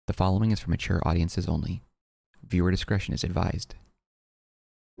The following is for mature audiences only. Viewer discretion is advised.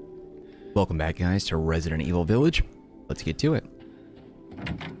 Welcome back, guys, to Resident Evil Village. Let's get to it.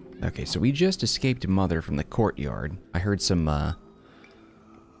 Okay, so we just escaped Mother from the courtyard. I heard some,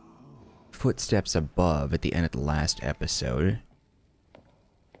 footsteps above at the end of the last episode.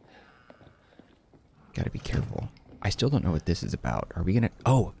 Gotta be careful. I still don't know what this is about. Are we gonna...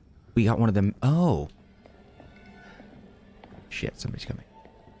 Oh! We got one of them... Oh! Shit, somebody's coming.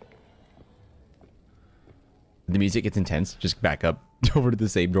 The music gets intense. Just back up over to the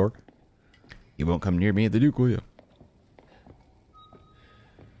same door. You won't come near me at the Duke, will you?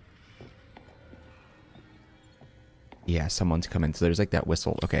 Yeah, someone's coming. So there's like that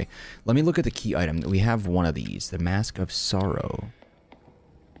whistle. Okay, let me look at the key item. We have one of these. The Mask of Sorrow.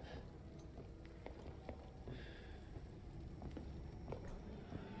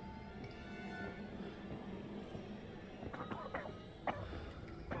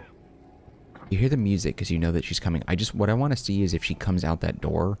 You hear the music because you know that she's coming. What I want to see is if she comes out that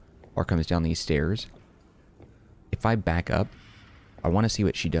door or comes down these stairs. If I back up, I want to see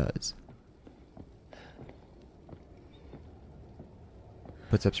what she does.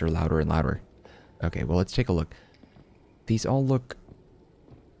 Footsteps are louder and louder. Okay, well, let's take a look. These all look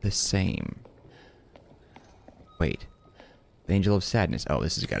the same. Wait. The Angel of Sadness. Oh,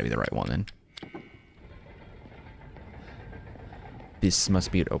 this has got to be the right one then. This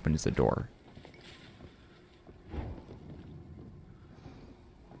must be what opens the door.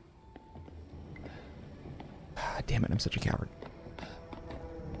 Damn it, I'm such a coward.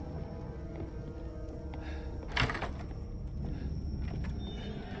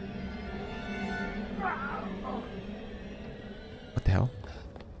 What the hell?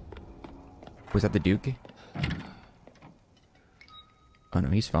 Was that the Duke? Oh no,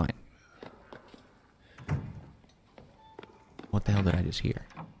 he's fine. What the hell did I just hear?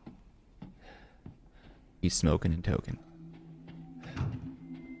 He's smoking and token.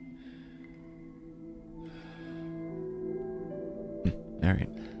 Alright.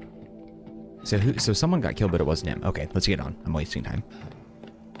 So someone got killed, but it wasn't him. Okay, let's get on. I'm wasting time.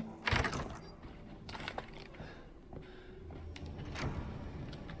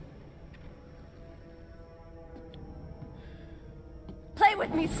 Play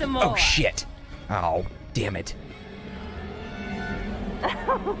with me some more. Oh, shit. Oh, damn it.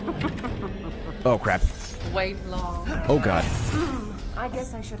 Oh, crap. Wait long. Oh, God. I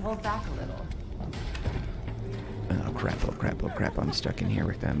guess I should hold back a little. Oh, crap, oh, crap, oh, crap. I'm stuck in here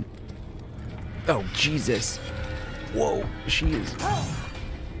with them. Oh, Jesus. Whoa, she is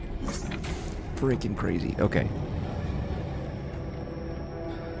freaking crazy. Okay.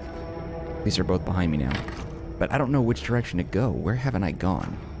 These are both behind me now. But I don't know which direction to go. Where haven't I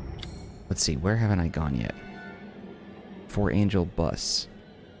gone? Let's see, where haven't I gone yet? For Angel Bus.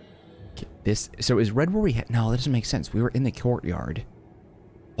 So is red where we had... No, that doesn't make sense. We were in the courtyard.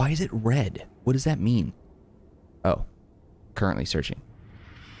 Why is it red? What does that mean? Oh. Currently searching.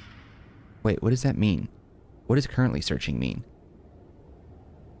 Wait, what does that mean? What does currently searching mean?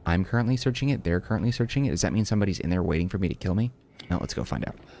 I'm currently searching it? They're currently searching it? Does that mean somebody's in there waiting for me to kill me? No, let's go find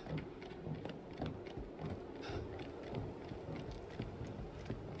out.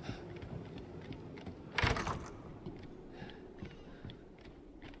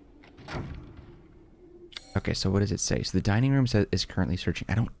 Okay, so what does it say? So the dining room says is currently searching.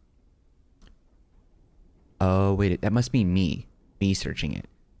 I don't... Oh, wait, that must be me. Me searching it.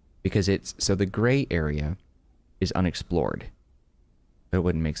 Because it's... So the gray area is unexplored. But it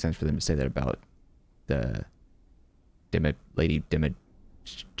wouldn't make sense for them to say that about the... Lady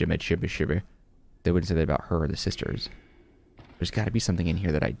Dimitrescu. They wouldn't say that about her or the sisters. There's got to be something in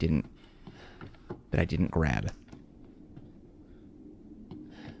here that I didn't grab.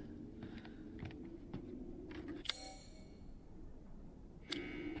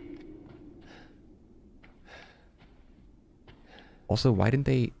 Also, why didn't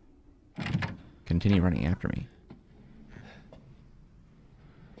they continue running after me?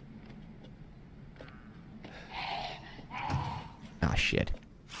 Ah, shit.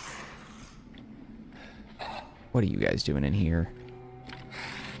 What are you guys doing in here?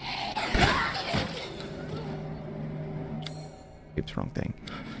 Oops, wrong thing.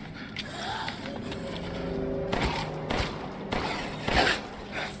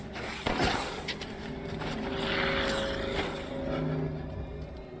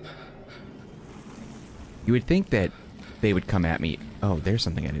 You would think that they would come at me. Oh, there's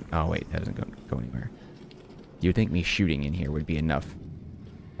something I didn't... Oh, wait, that doesn't go anywhere. You would think me shooting in here would be enough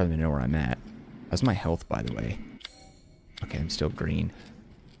for them to know where I'm at. How's my health, by the way? Okay, I'm still green.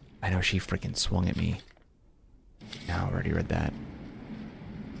 I know she freaking swung at me. I already read that.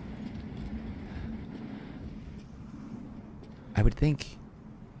 I would think...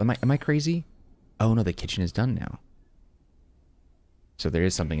 Am I crazy? Oh no, the kitchen is done now. So there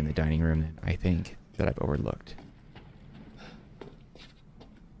is something in the dining room that I think that I've overlooked.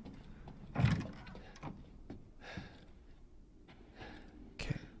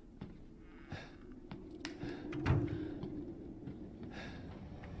 Okay.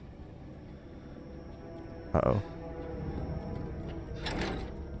 Uh-oh.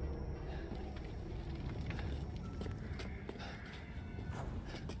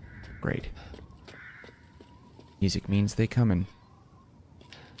 Great. Music means they coming.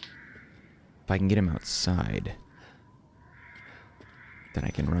 If I can get him outside, then I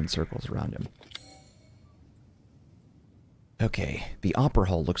can run circles around him. Okay, the opera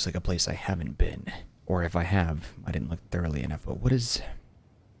hall looks like a place I haven't been. Or if I have, I didn't look thoroughly enough. But what is...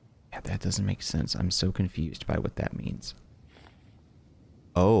 Yeah, that doesn't make sense. I'm so confused by what that means.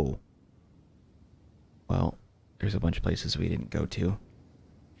 Oh. Well, there's a bunch of places we didn't go to.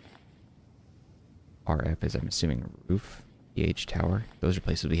 RF is, I'm assuming, a roof. EH Tower. Those are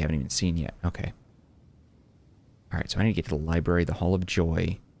places we haven't even seen yet. Okay. Alright, so I need to get to the library, the Hall of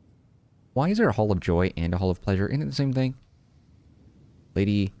Joy. Why is there a Hall of Joy and a Hall of Pleasure? Isn't it the same thing?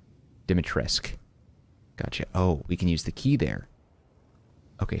 Lady Dimitrescu. Gotcha. Oh, we can use the key there.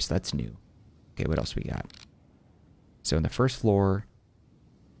 Okay, so that's new. Okay, what else we got? So in the first floor,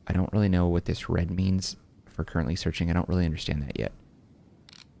 I don't really know what this red means for currently searching. I don't really understand that yet.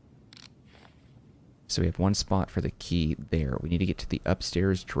 So we have one spot for the key there. We need to get to the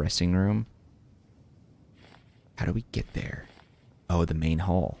upstairs dressing room. How do we get there? Oh, the main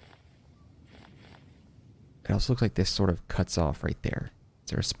hall. It also looks like this sort of cuts off right there.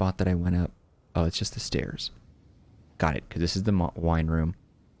 Is there a spot that I went up? Oh, it's just the stairs. Got it, because this is the wine room.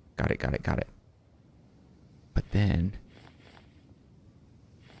 Got it, got it, got it. But then...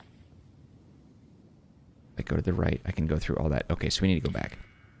 if I go to the right, I can go through all that. Okay, so we need to go back.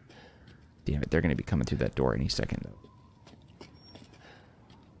 Damn it, they're going to be coming through that door any second, though.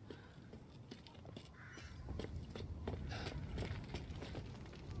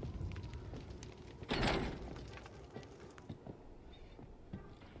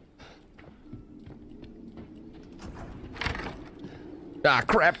 Ah,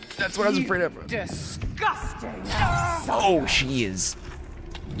 crap! That's what I was afraid of. Disgusting. Oh, she is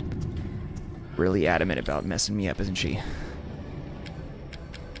really adamant about messing me up, isn't she?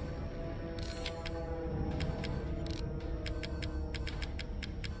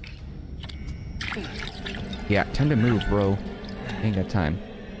 Yeah, time to move, bro. Ain't got time.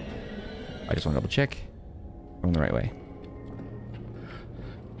 I just want to double check. We're on the right way.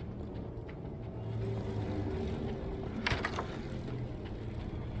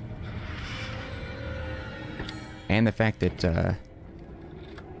 And the fact that,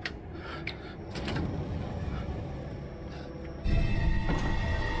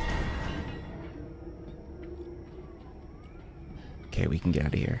 okay, we can get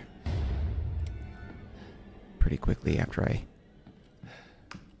out of here pretty quickly after I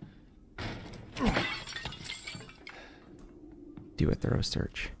do a thorough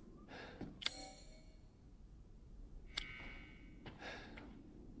search.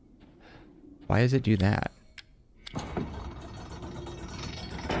 Why does it do that?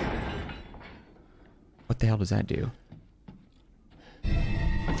 What the hell does that do?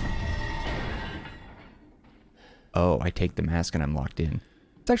 Oh, I take the mask and I'm locked in.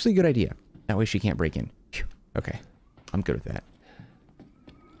 It's actually a good idea. That way she can't break in. Phew. Okay, I'm good with that.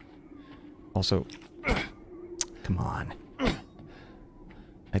 Also, come on.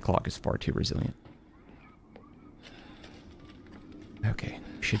 That clock is far too resilient. Okay,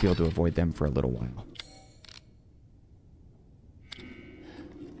 should be able to avoid them for a little while.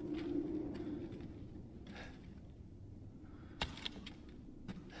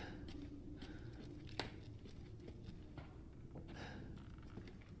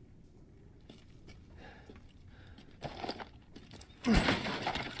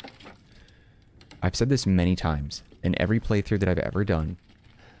 I've said this many times, in every playthrough that I've ever done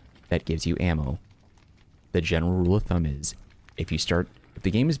that gives you ammo, the general rule of thumb is, if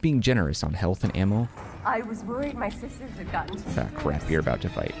the game is being generous on health and ammo... I was worried my sisters had gotten too Ah, crap, you're about to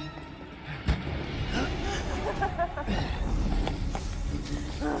fight.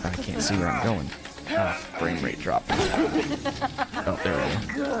 I can't see where I'm going. Ah, frame rate drop. Oh, there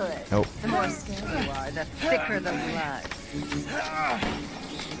we go. good. Nope. The more scared you are, the thicker the blood.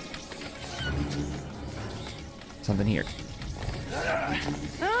 Something here.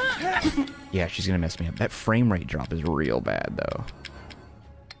 Yeah, she's gonna mess me up. That frame rate drop is real bad, though.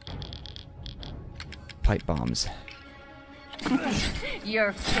 Pipe bombs.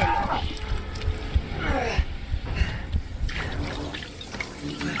 You're finished.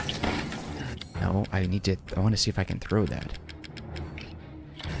 No, I need to... I want to see if I can throw that.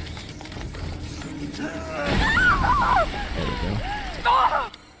 There we go.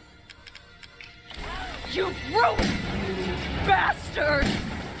 Stop! You brute bastard!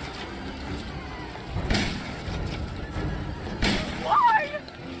 Why?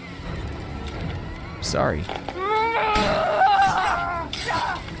 Sorry.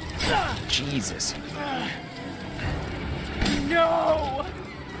 Jesus. No!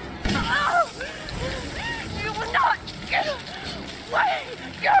 You will not get away!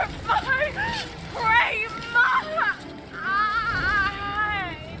 You're my prey, mama!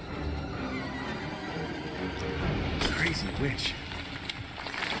 Crazy witch.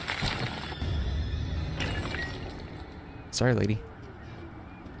 Sorry, lady.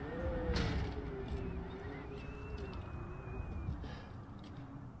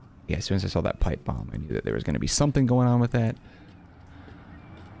 Yeah, as soon as I saw that pipe bomb, I knew that there was going to be something going on with that.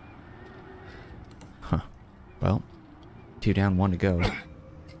 Huh. Well, 2 down, 1 to go.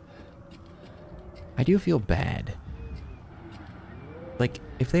 I do feel bad. Like,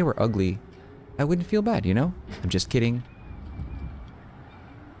 if they were ugly, I wouldn't feel bad, you know? I'm just kidding.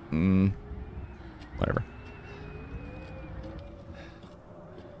 Whatever.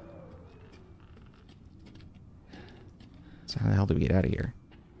 So how the hell do we get out of here?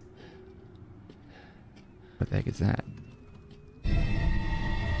 What the heck is that?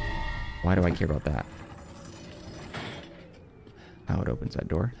 Why do I care about that? How it opens that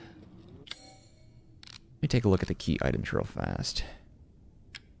door. Let me take a look at the key items real fast.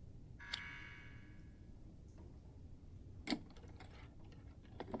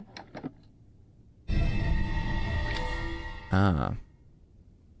 Ah.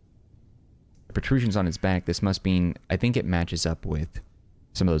 The protrusions on his back, this must mean... I think it matches up with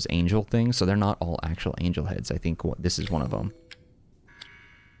some of those angel things, so they're not all actual angel heads. I think this is one of them.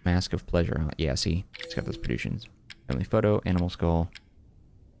 Mask of Pleasure. Yeah, see? It's got those protrusions. Family photo, animal skull.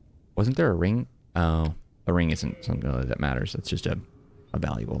 Wasn't there a ring? Oh, a ring isn't something that matters. It's just a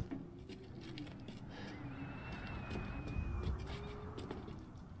valuable.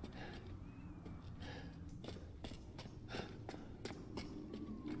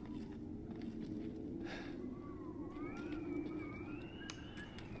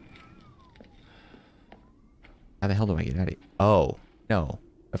 How the hell do I get out of here? Oh, no.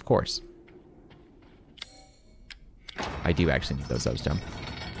 Of course. I do actually need those. That was dumb.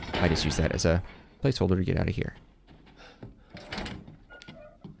 I just use that as a placeholder to get out of here.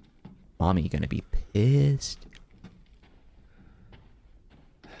 Mommy gonna be pissed.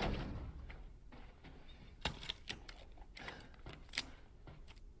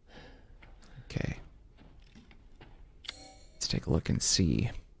 Okay. Let's take a look and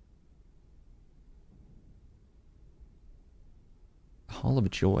see. Hall of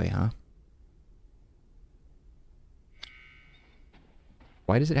Joy, huh?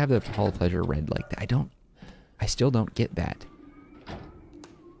 Why does it have the Hall of Pleasure red like that? I still don't get that.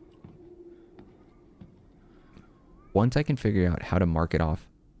 Once I can figure out how to mark it off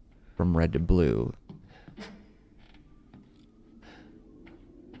from red to blue.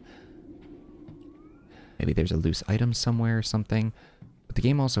 Maybe there's a loose item somewhere or something. But the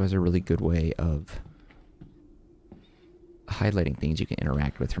game also has a really good way of highlighting things you can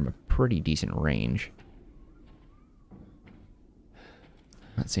interact with from a pretty decent range.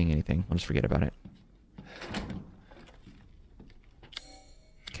 Not seeing anything. I'll just forget about it.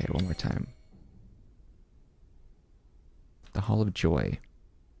 Okay, one more time. The Hall of Joy.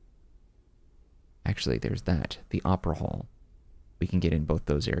 Actually, there's that. The Opera Hall. We can get in both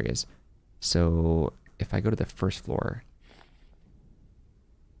those areas. So, if I go to the first floor...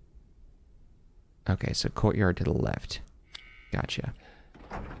 Okay, so courtyard to the left. Gotcha.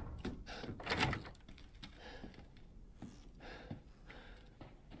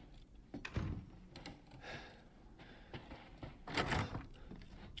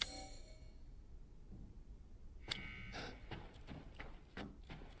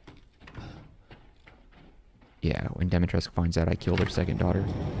 Yeah, when Dimitrescu finds out I killed her second daughter.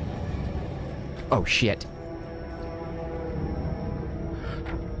 Oh, shit.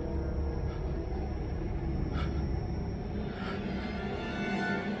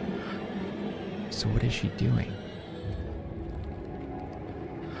 So what is she doing?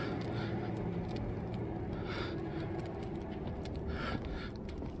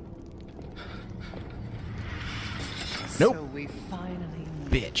 Nope. So we finally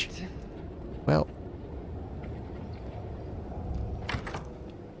Bitch. Well,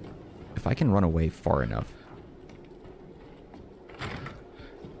 if I can run away far enough.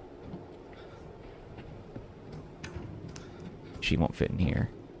 she won't fit in here.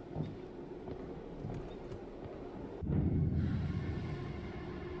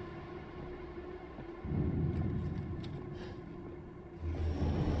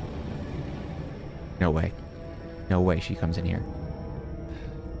 No way. No way she comes in here.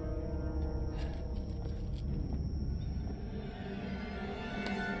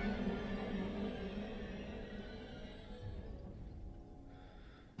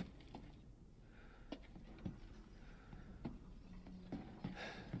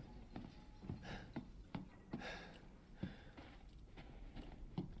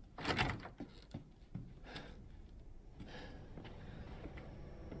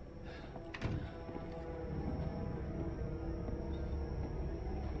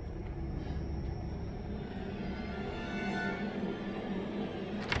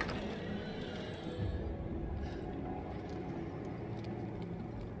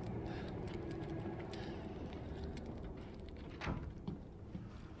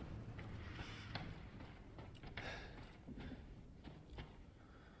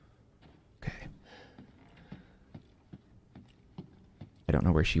 I don't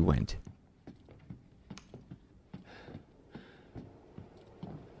know where she went.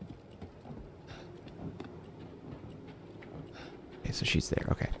 Okay, so she's there.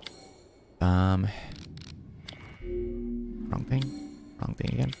 Okay. Wrong thing. Wrong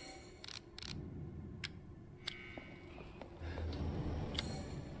thing again.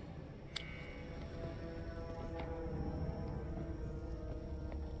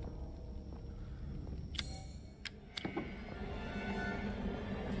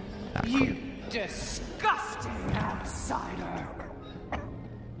 You disgusting outsider!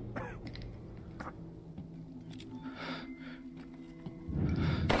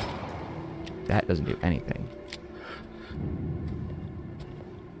 That doesn't do anything.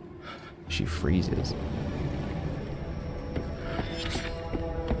 She freezes.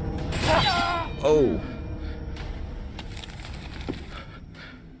 Oh!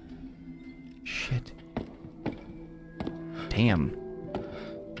 Shit. Damn.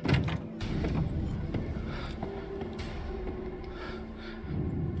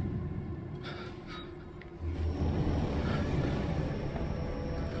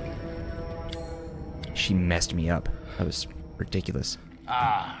 She messed me up. That was ridiculous.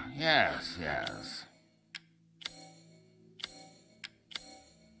 Ah, yes, yes.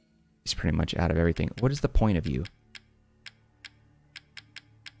 He's pretty much out of everything. What is the point of you?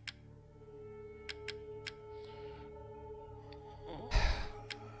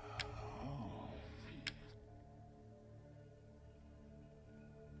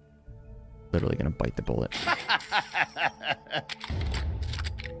 Literally gonna bite the bullet.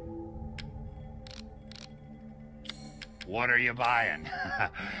 What are you buying?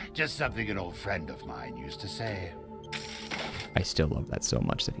 Just something an old friend of mine used to say. I still love that so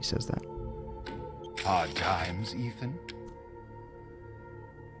much that he says that. Hard times, Ethan.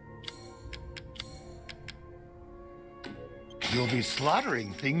 You'll be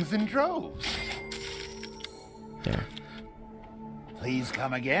slaughtering things in droves. There. Please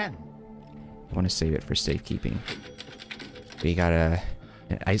come again. I want to save it for safekeeping. We gotta...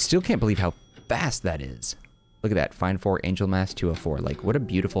 I still can't believe how fast that is. Look at that. Find 4, Angel Mask 204. Like, what a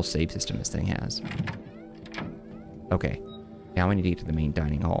beautiful save system this thing has. Okay. Now I need to get to the main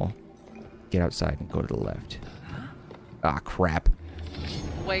dining hall. Get outside and go to the left. Ah, crap.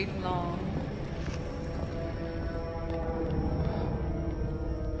 Waiting long.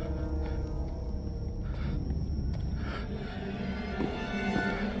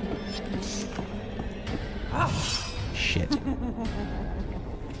 Shit.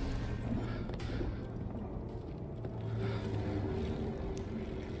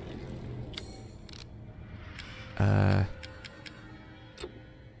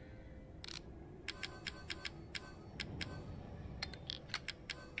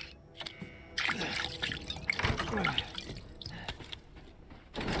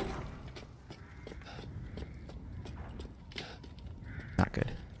 Not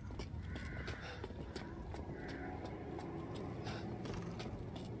good.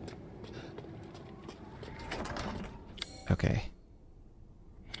 Okay.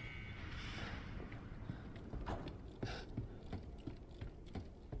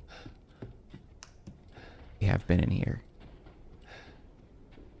 We have been in here.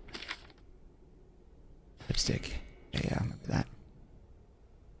 Lipstick. Yeah, I remember that.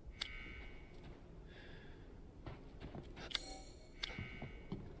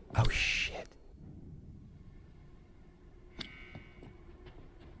 Oh, shit.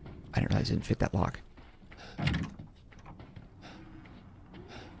 I didn't realize it didn't fit that lock.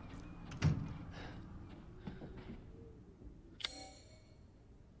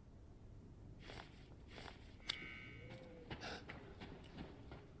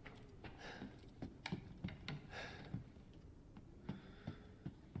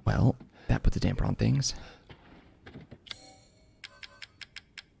 Well, that puts a damper on things.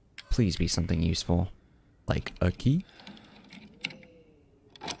 Please be something useful. Like a key?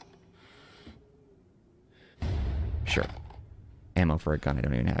 Sure. Ammo for a gun I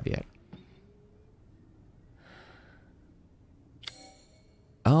don't even have yet.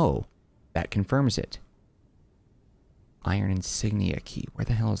 Oh, that confirms it. Iron insignia key. Where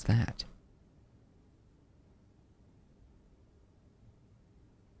the hell is that?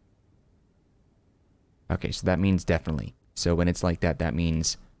 Okay, so that means definitely. So when it's like that, that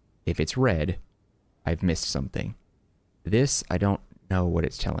means if it's red, I've missed something. This, I don't know what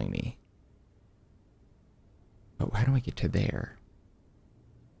it's telling me. Oh, how do I get to there?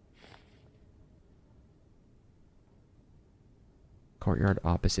 Courtyard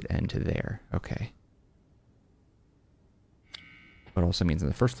opposite end to there. Okay. But also means on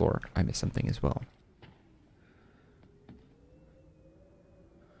the first floor, I missed something as well.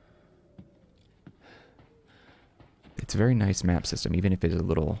 It's a very nice map system, even if it's a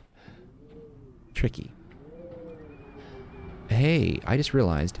little tricky. Hey, I just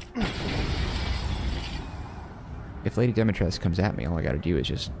realized if Lady Dimitrescu comes at me, all I gotta do is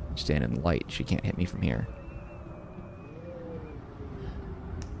just stand in the light. She can't hit me from here.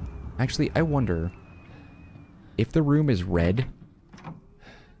 Actually, I wonder if the room is red,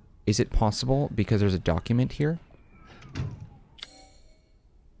 is it possible because there's a document here?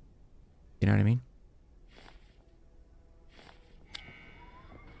 You know what I mean?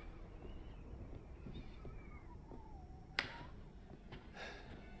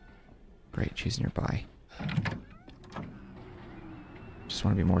 Great, she's nearby. Just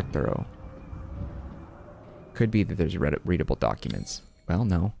want to be more thorough. Could be that there's readable documents. Well,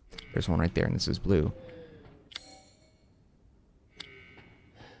 no. There's one right there, and this is blue.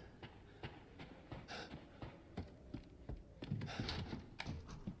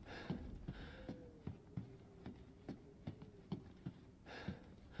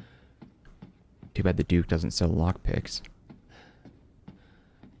 Too bad the Duke doesn't sell lockpicks.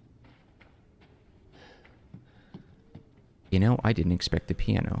 You know, I didn't expect the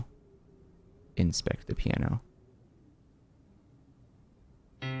piano. Inspect the piano.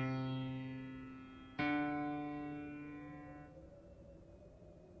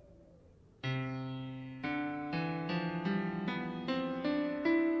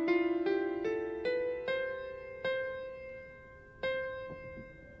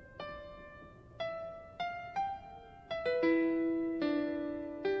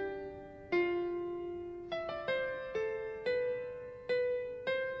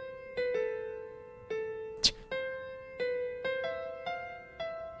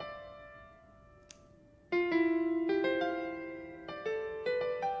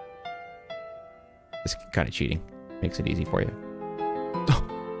 It's kind of cheating. Makes it easy for you.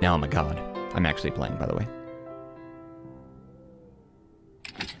 Oh, now I'm a god. I'm actually playing, by the way.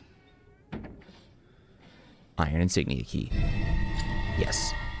 Iron insignia key.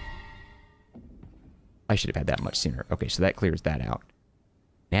 Yes. I should have had that much sooner. Okay, so that clears that out.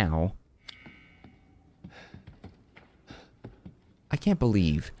 Now, I can't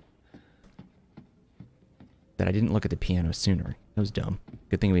believe that I didn't look at the piano sooner. That was dumb.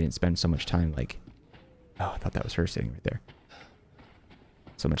 Good thing we didn't spend so much time, like... Oh, I thought that was her sitting right there.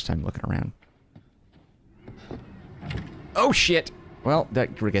 So much time looking around. Oh, shit! Well, that,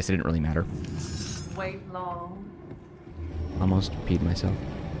 I guess it didn't really matter. Wait long. Almost peed myself.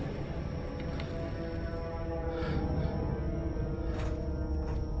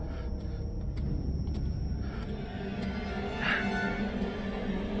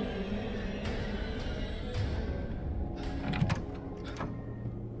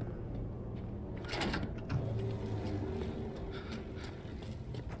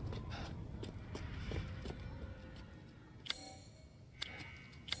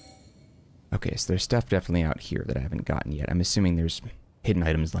 Okay, so there's stuff definitely out here that I haven't gotten yet. I'm assuming there's hidden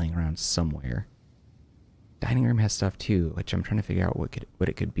items laying around somewhere. Dining room has stuff too, which I'm trying to figure out what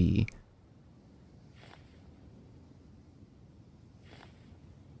it could be.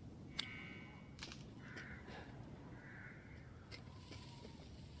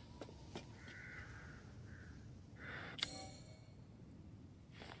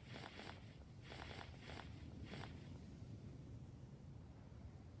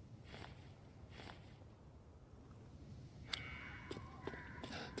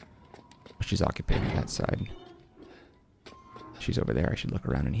 She's occupying that side. She's over there. I should look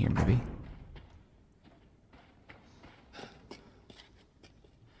around in here, maybe.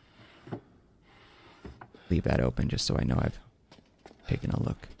 Leave that open just so I know I've taken a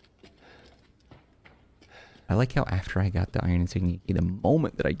look. I like how after I got the iron insignia, the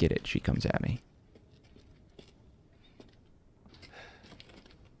moment that I get it, she comes at me.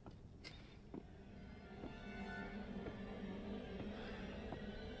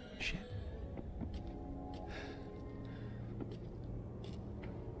 Shit.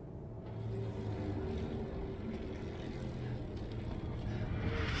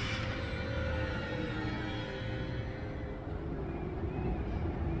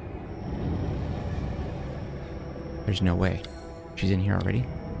 There's no way. She's in here already?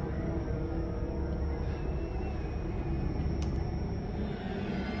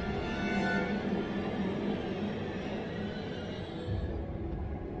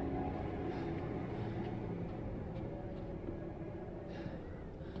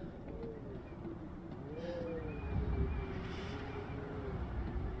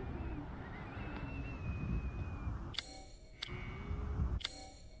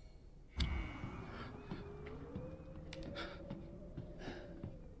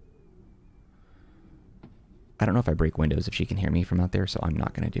 I don't know if I break windows if she can hear me from out there, so I'm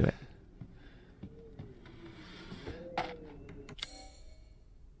not going to do it.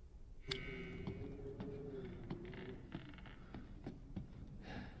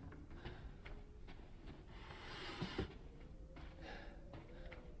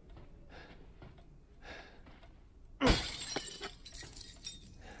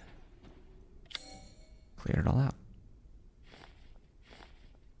 Cleared it all out.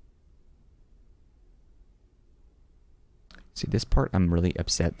 See, this part I'm really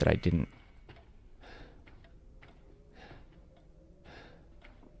upset that I didn't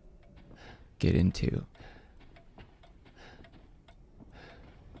get into.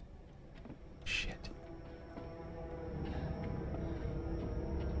 Shit.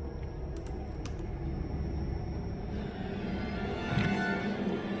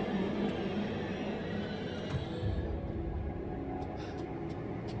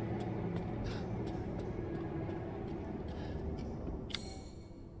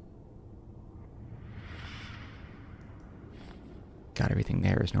 Got everything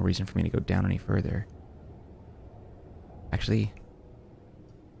there. There's no reason for me to go down any further. Actually,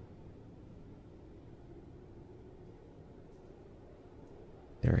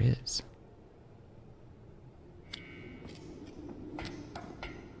 there is.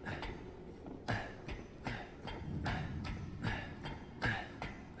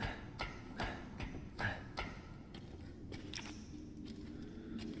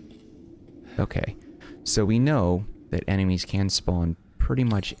 Okay, so we know that enemies can spawn pretty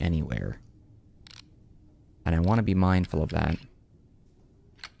much anywhere. And I want to be mindful of that.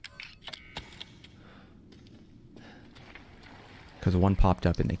 Because one popped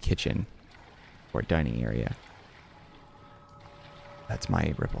up in the kitchen or dining area. That's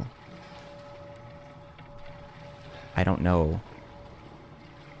my ripple. I don't know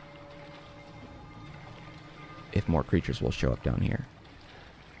if more creatures will show up down here.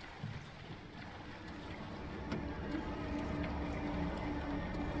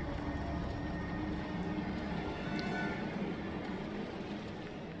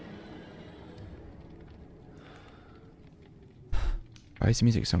 Why is the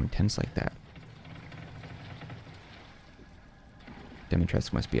music so intense like that?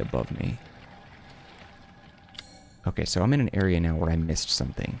 Dimitrescu must be above me. Okay, so I'm in an area now where I missed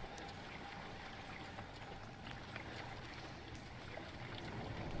something.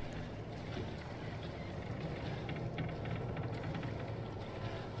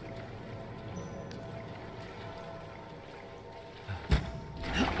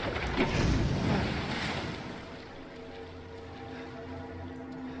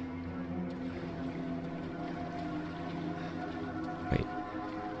 Wait.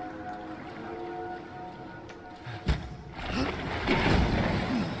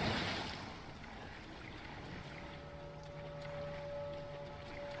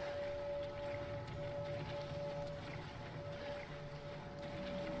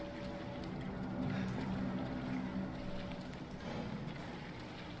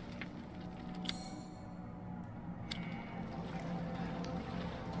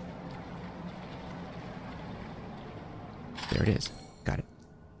 There it is. Got it.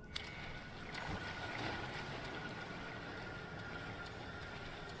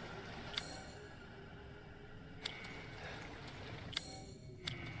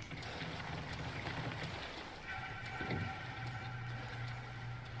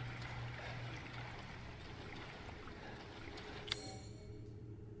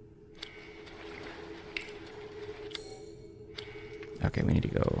 Okay, we need to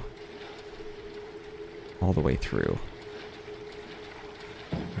go all the way through.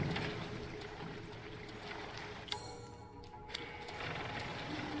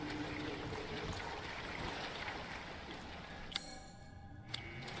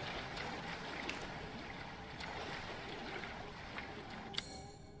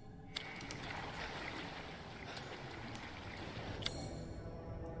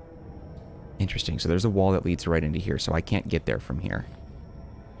 Interesting. So there's a wall that leads right into here, so I can't get there from here.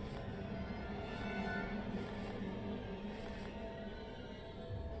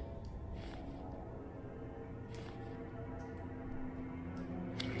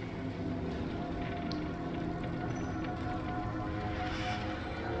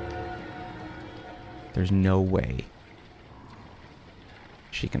 There's no way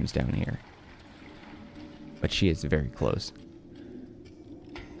she comes down here. But she is very close.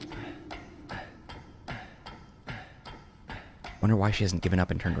 Wonder why she hasn't given up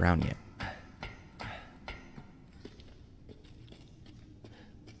and turned around yet.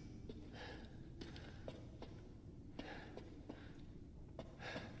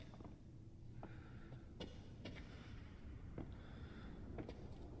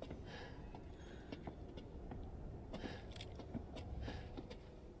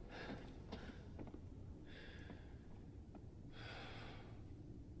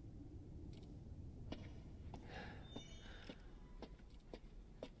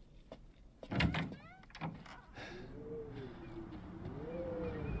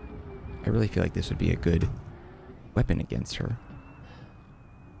 I really feel like this would be a good weapon against her.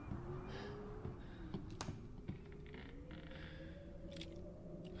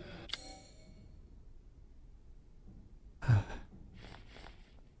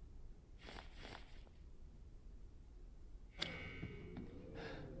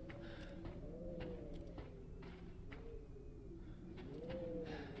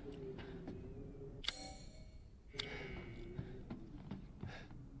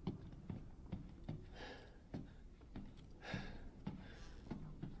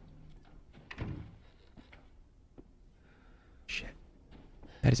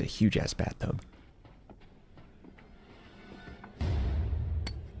 That is a huge-ass bathtub.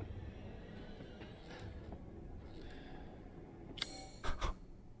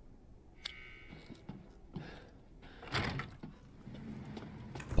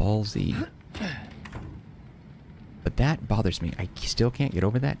 Ballsy. But that bothers me. I still can't get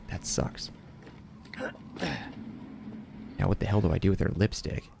over that. That sucks. Now what the hell do I do with her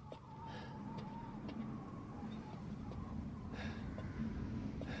lipstick?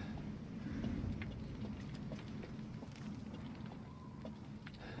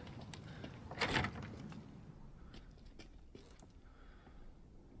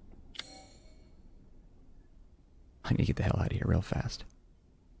 I need to get the hell out of here real fast.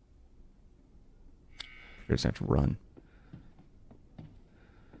 I just have to run.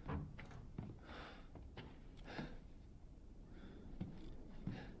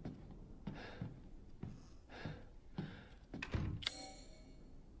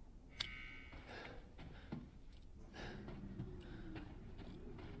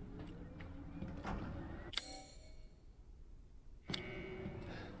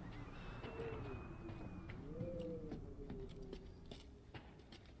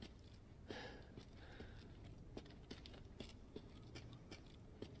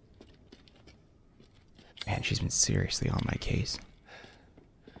 Man, she's been seriously on my case.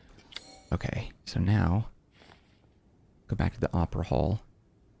 Okay, so now go back to the opera hall.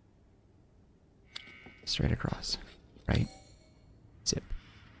 Straight across, right? Zip.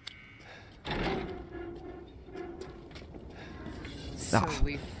 So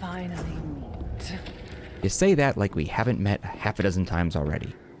we finally meet. You say that like we haven't met half a dozen times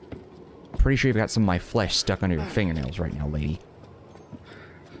already. I'm pretty sure you've got some of my flesh stuck under your fingernails right now, lady.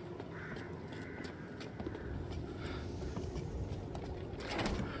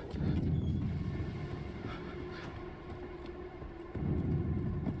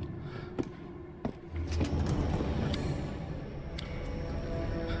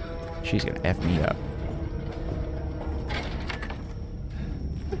 She's gonna F me up.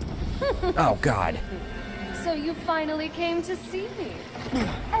 Oh, God. So you finally came to see me.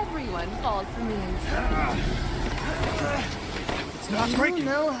 Everyone falls for me. It's not breaking. You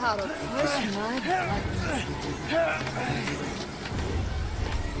know how to push my buttons.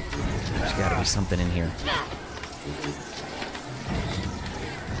 There's gotta be something in here.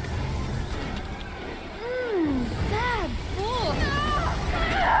 Bad bull.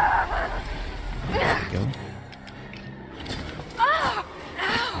 There we go. Ow!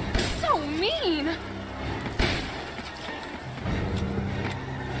 So mean.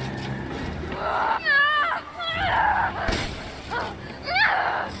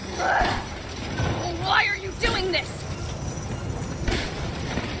 Why are you doing this?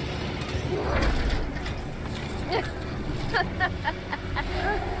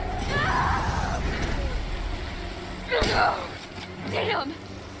 Damn!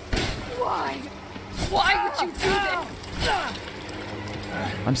 Why? Why would you do this?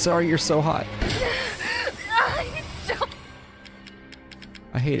 I'm sorry you're so hot.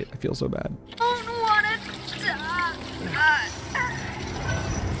 I hate it. I feel so bad. Don't want to die.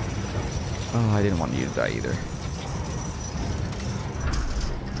 Oh, I didn't want you to die either.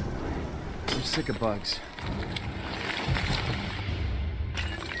 I'm sick of bugs.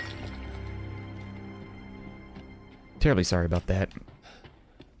 Terribly sorry about that.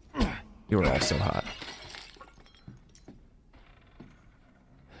 You were all so hot.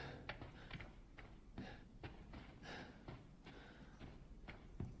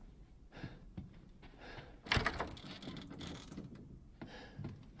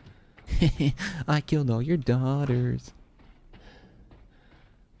 I killed all your daughters.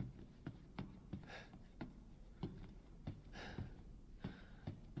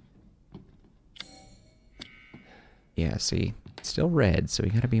 Yeah, see, still red, so we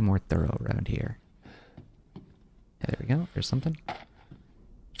gotta be more thorough around here. Yeah, there we go. There's something.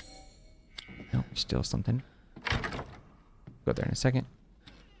 No, still something. Go there in a second.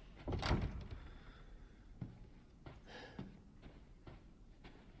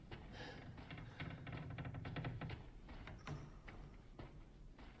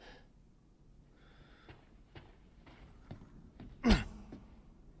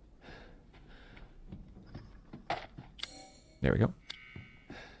 There we go.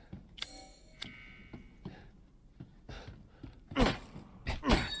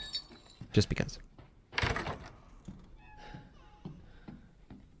 Just because.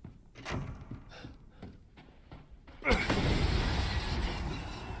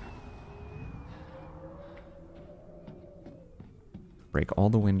 Break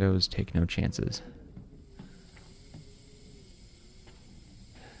all the windows, take no chances.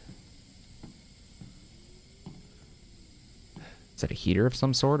 Is that a heater of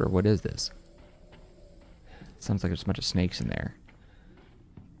some sort, or what is this? Sounds like there's a bunch of snakes in there.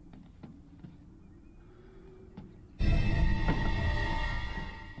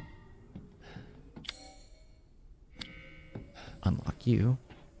 Unlock you.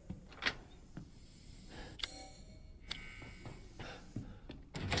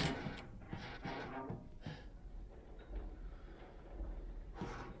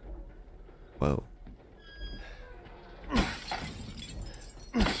 Whoa.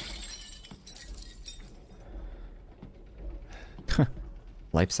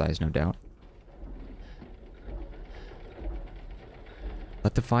 Life size, no doubt.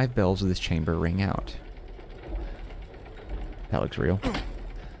 Let the 5 bells of this chamber ring out. That looks real.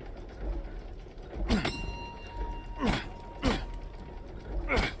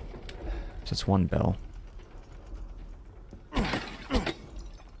 Just one bell. I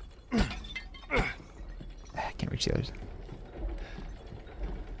can't reach the others.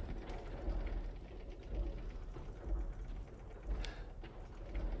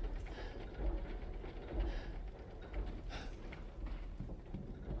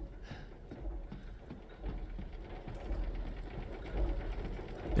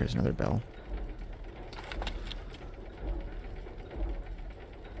 There's another bell.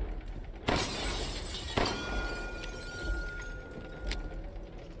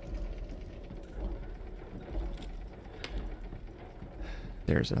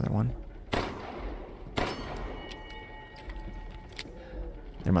 There's another one.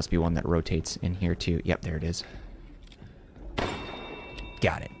 There must be one that rotates in here too. Yep, there it is.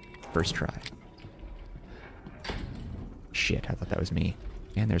 Got it. First try. Shit, I thought that was me.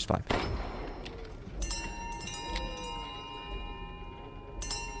 And there's 5.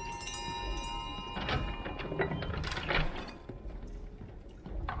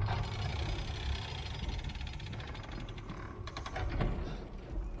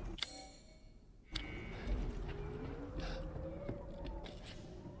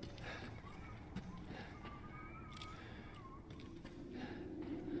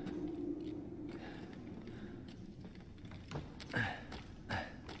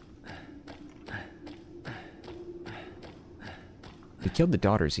 They killed the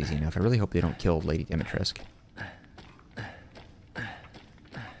daughters easy enough. I really hope they don't kill Lady Dimitrescu.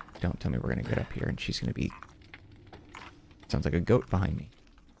 Don't tell me we're gonna get up here and she's gonna be... Sounds like a goat behind me.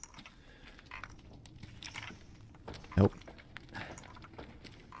 Nope.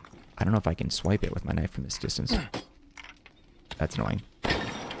 I don't know if I can swipe it with my knife from this distance. That's annoying.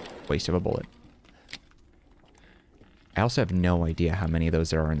 Waste of a bullet. I also have no idea how many of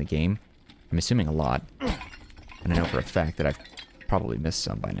those there are in the game. I'm assuming a lot. And I know for a fact that I've probably missed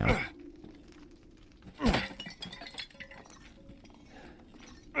some by now.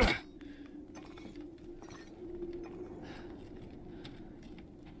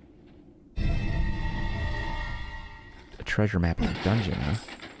 treasure map in the dungeon, huh?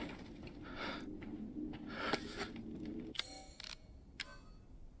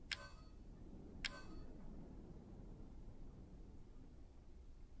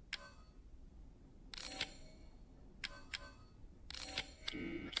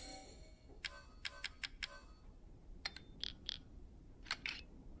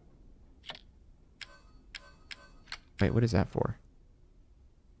 Wait, what is that for?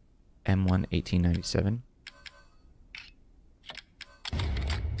 M1 1897.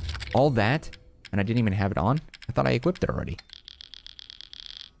 All that? And I didn't even have it on? I thought I equipped it already.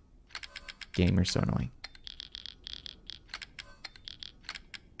 Game, you're so annoying.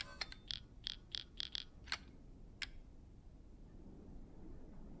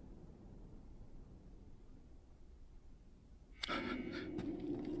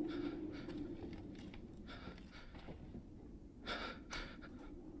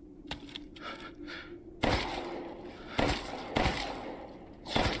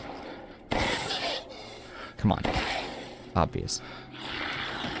 Come on. Obvious.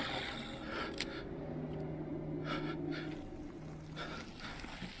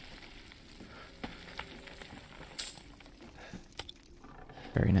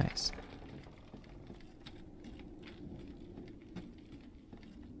 Very nice.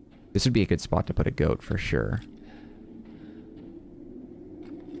 This would be a good spot to put a goat for sure.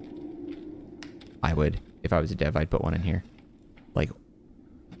 I would. If I was a dev, I'd put one in here. Like,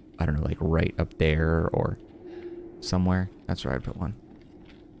 I don't know, like right up there or somewhere. That's where I'd put one.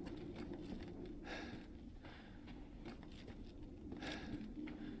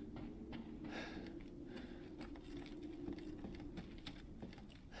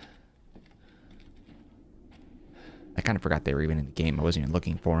 I kind of forgot they were even in the game. I wasn't even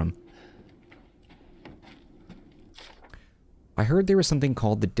looking for them. I heard there was something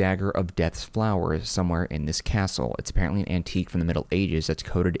called the Dagger of Death's Flower somewhere in this castle. It's apparently an antique from the Middle Ages that's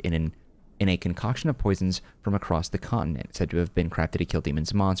coated in a concoction of poisons from across the continent. It's said to have been crafted to kill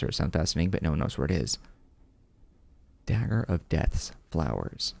demons and monsters. Sounds fascinating, but no one knows where it is. Dagger of Death's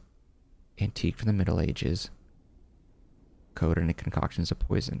Flowers. Antique from the Middle Ages. Coated in concoctions of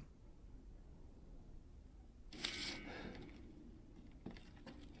poison.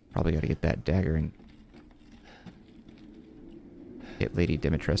 Probably got to get that dagger and hit Lady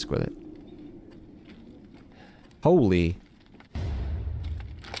Dimitrescu with it. Holy.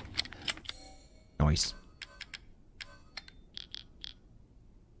 Nice.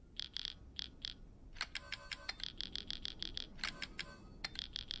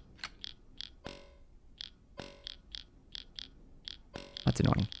 That's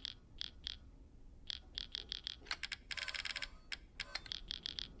annoying.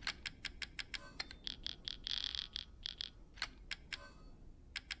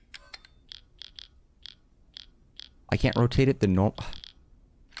 I can't rotate it the normal.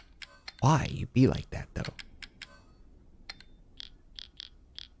 Why you be like that though?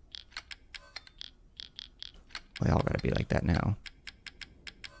 They all gotta be like that now.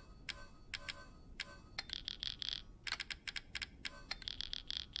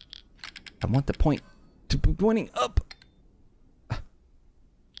 I want the point to be pointing up.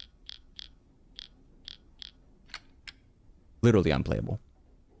 Literally unplayable.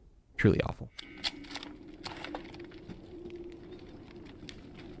 Truly awful.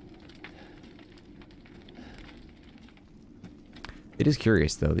 It is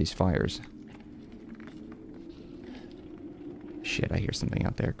curious, though, these fires. Shit, I hear something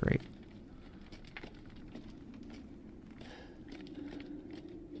out there. Great.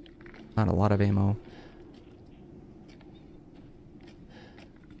 Not a lot of ammo.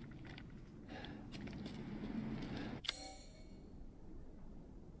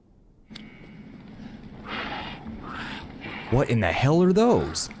 What in the hell are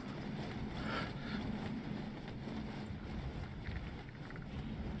those?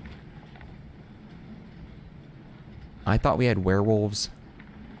 I thought we had werewolves.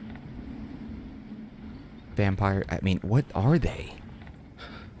 Vampire. I mean, what are they?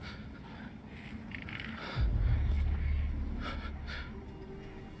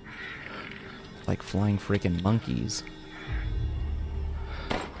 Like flying freaking monkeys.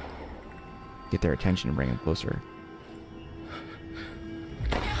 Get their attention and bring them closer.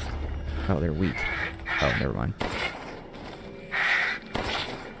 Oh, they're weak. Oh, never mind.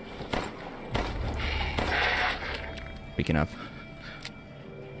 Weak enough.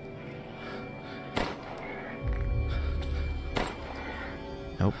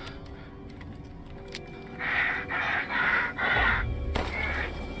 Nope.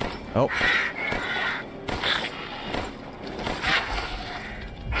 Oh.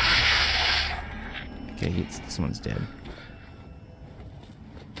 Okay, this one's dead.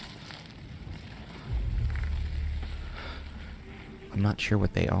 I'm not sure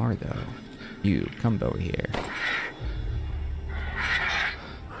what they are, though. You, come over here.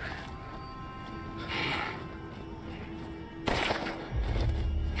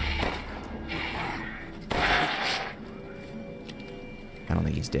 I don't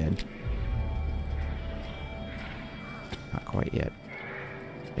think he's dead. Not quite yet.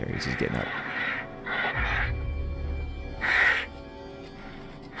 There he is, he's getting up.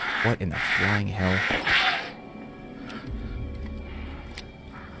 What in the flying hell?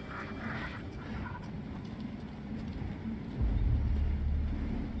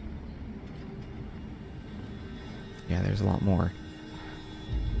 Yeah, there's a lot more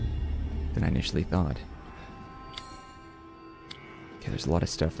than I initially thought. Okay, there's a lot of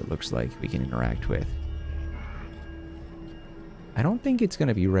stuff that looks like we can interact with. I don't think it's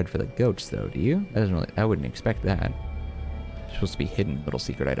gonna be red for the goats, though, do you? That doesn't really, I wouldn't expect that. It's supposed to be hidden little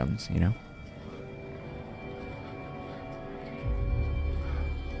secret items, you know?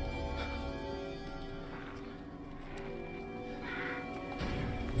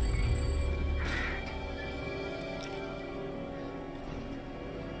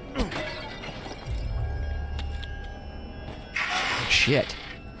 Shit.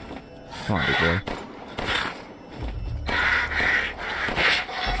 Come on, big boy.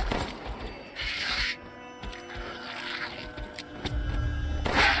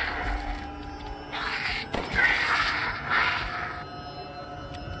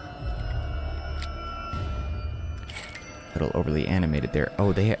 Little overly animated there.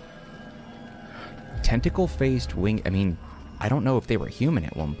 Oh, they have tentacle-faced wing. I mean, I don't know if they were human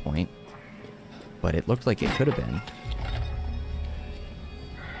at one point, but it looked like it could have been.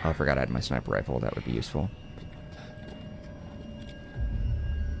 Oh, I forgot I had my sniper rifle. That would be useful.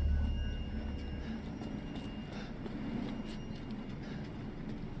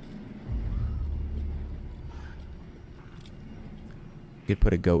 You could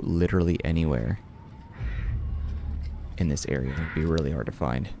put a goat literally anywhere in this area. It would be really hard to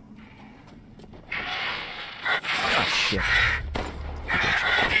find. Oh, shit.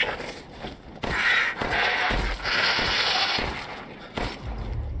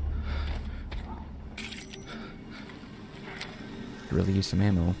 Really use some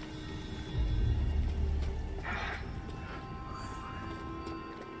ammo.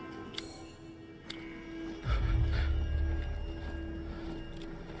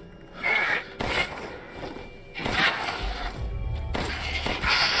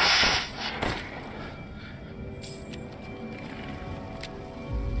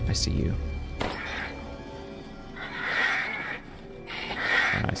 I see you.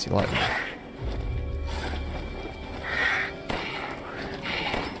 I see a lot of them.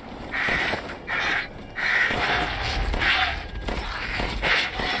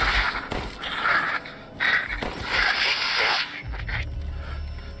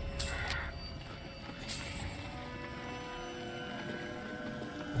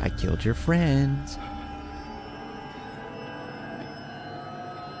 I killed your friends.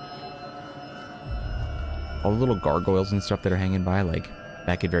 All the little gargoyles and stuff that are hanging by, like,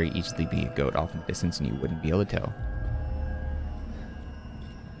 that could very easily be a goat off in the distance and you wouldn't be able to tell.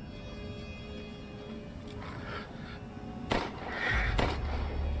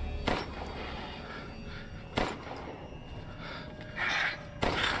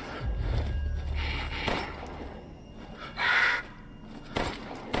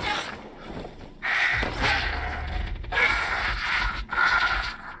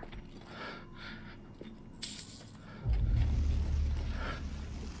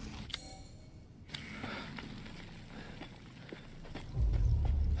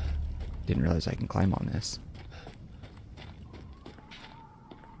 Didn't realize I can climb on this.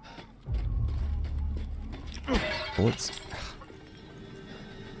 Bullets.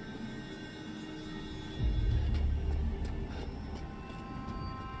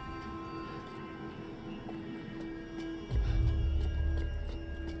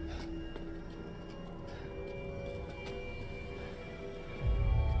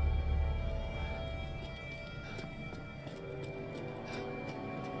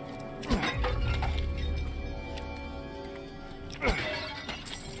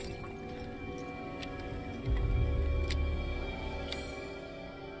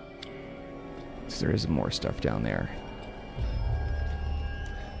 There is more stuff down there.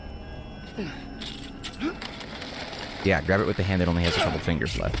 Yeah, grab it with the hand that only has a couple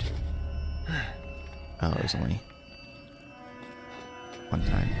fingers left. Oh, there's only one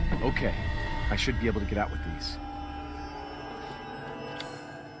time. Okay, I should be able to get out with these.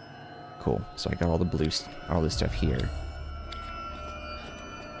 Cool. So I got all the all this stuff here.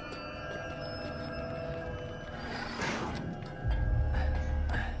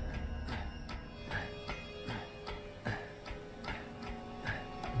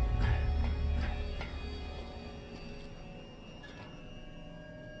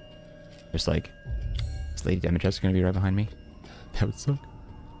 Just like, is Lady Dimitrescu gonna be right behind me? That would suck.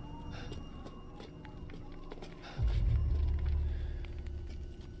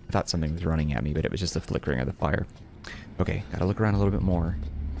 I thought something was running at me, but it was just the flickering of the fire. Okay, gotta look around a little bit more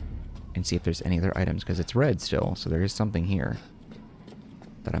and see if there's any other items, because it's red still, so there is something here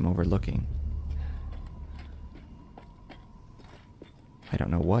that I'm overlooking. I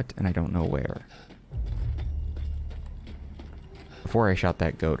don't know what, and I don't know where. Before I shot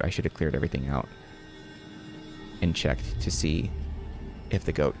that goat, I should have cleared everything out and checked to see if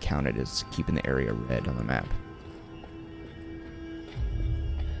the goat counted as keeping the area red on the map.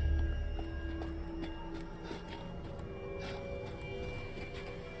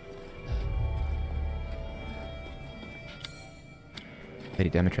 Lady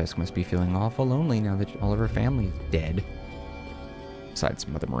Dimitrescu must be feeling awful lonely now that all of her family is dead. Besides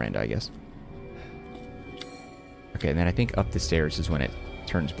Mother Miranda, I guess. Okay, and then I think up the stairs is when it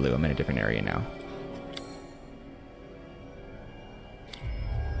turns blue. I'm in a different area now.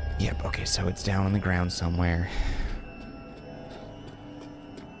 Yep, okay, so it's down on the ground somewhere.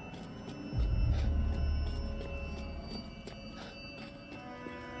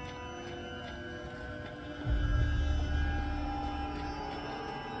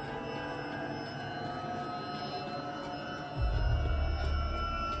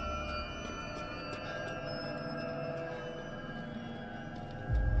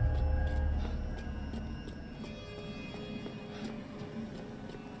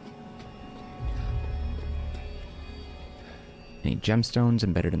 Any gemstones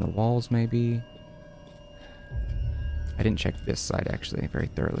embedded in the walls, maybe? I didn't check this side, actually, very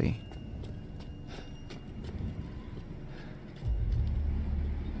thoroughly.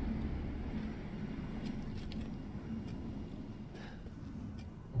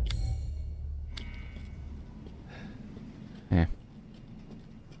 Eh.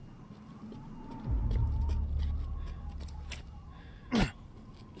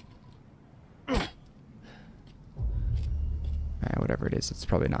 Whatever it is, it's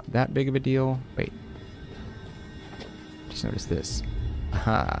probably not that big of a deal. Wait. Just noticed this.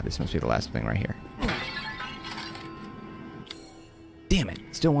 Aha, this must be the last thing right here. Damn it,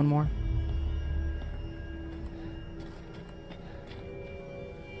 still one more?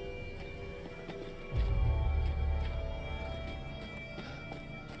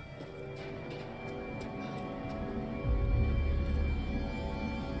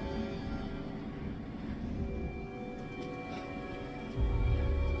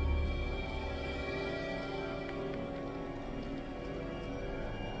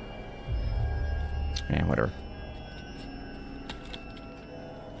 Yeah, whatever.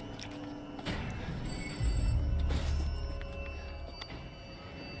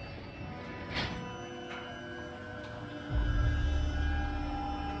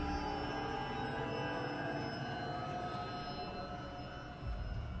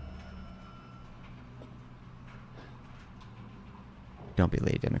 Don't be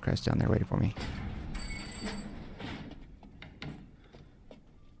Lady Dimitrescu down there waiting for me.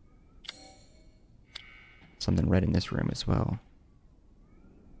 Something red in this room as well.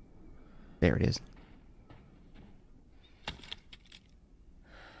 There it is.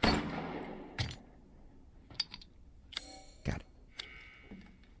 Got it.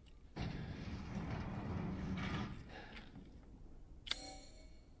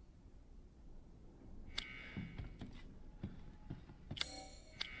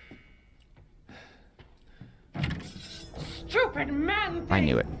 Stupid man! I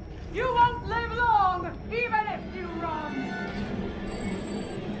knew it. You won't live long, even if you run!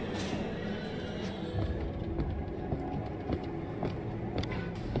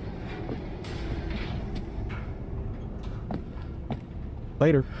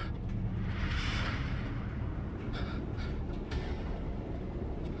 Later.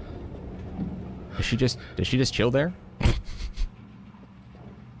 Does she just chill there?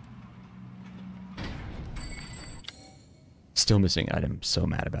 Still missing an item. So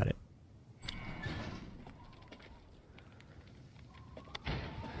mad about it.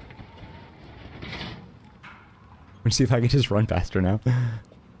 Let's see if I can just run faster now.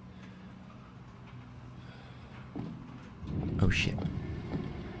 Oh shit.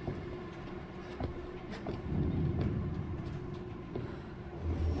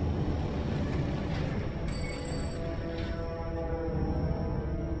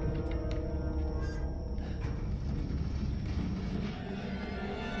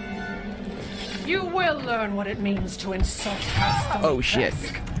 You will learn what it means to insult us. Oh shit.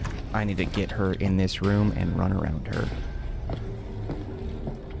 I need to get her in this room and run around her.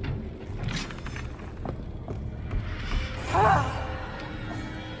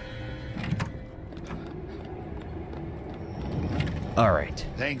 All right.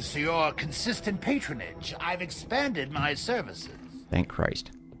 Thanks to your consistent patronage, I've expanded my services. Thank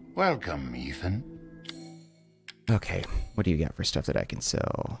Christ. Welcome, Ethan. Okay, what do you got for stuff that I can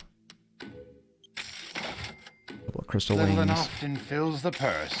sell? A couple of crystal Little and wings. often fills the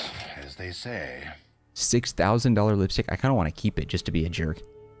purse, as they say. $6,000 lipstick. I kind of want to keep it just to be a jerk.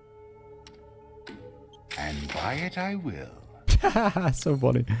 And buy it I will. So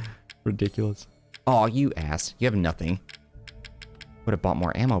funny. Ridiculous. Oh, you ass. You have nothing. Would have bought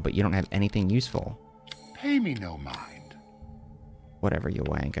more ammo, but you don't have anything useful. Pay me no mind. Whatever, you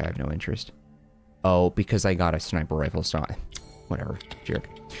wank. I have no interest. Oh, because I got a sniper rifle. So whatever, jerk.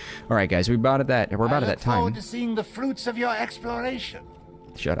 All right, guys, we're about at that I look time. forward to seeing the fruits of your exploration.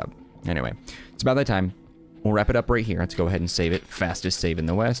 Shut up. Anyway, it's about that time. We'll wrap it up right here. Let's go ahead and save it. Fastest save in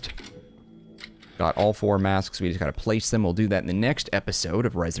the West. Got all 4 masks. We just got to place them. We'll do that in the next episode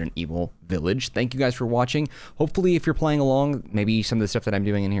of Resident Evil Village. Thank you guys for watching. Hopefully, if you're playing along, maybe some of the stuff that I'm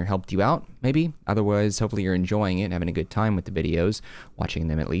doing in here helped you out. Maybe. Otherwise, hopefully you're enjoying it and having a good time with the videos. Watching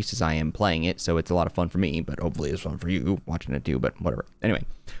them at least as I am playing it. So it's a lot of fun for me, but hopefully it's fun for you watching it too, but whatever. Anyway,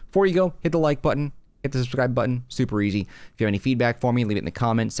 before you go, hit the like button. Hit the subscribe button. Super easy. If you have any feedback for me, leave it in the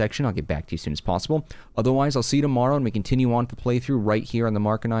comments section. I'll get back to you as soon as possible. Otherwise, I'll see you tomorrow and we continue on with the playthrough right here on the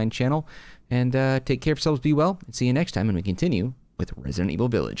Marcanine channel. And take care of yourselves, be well, and see you next time when we continue with Resident Evil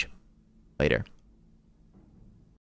Village. Later.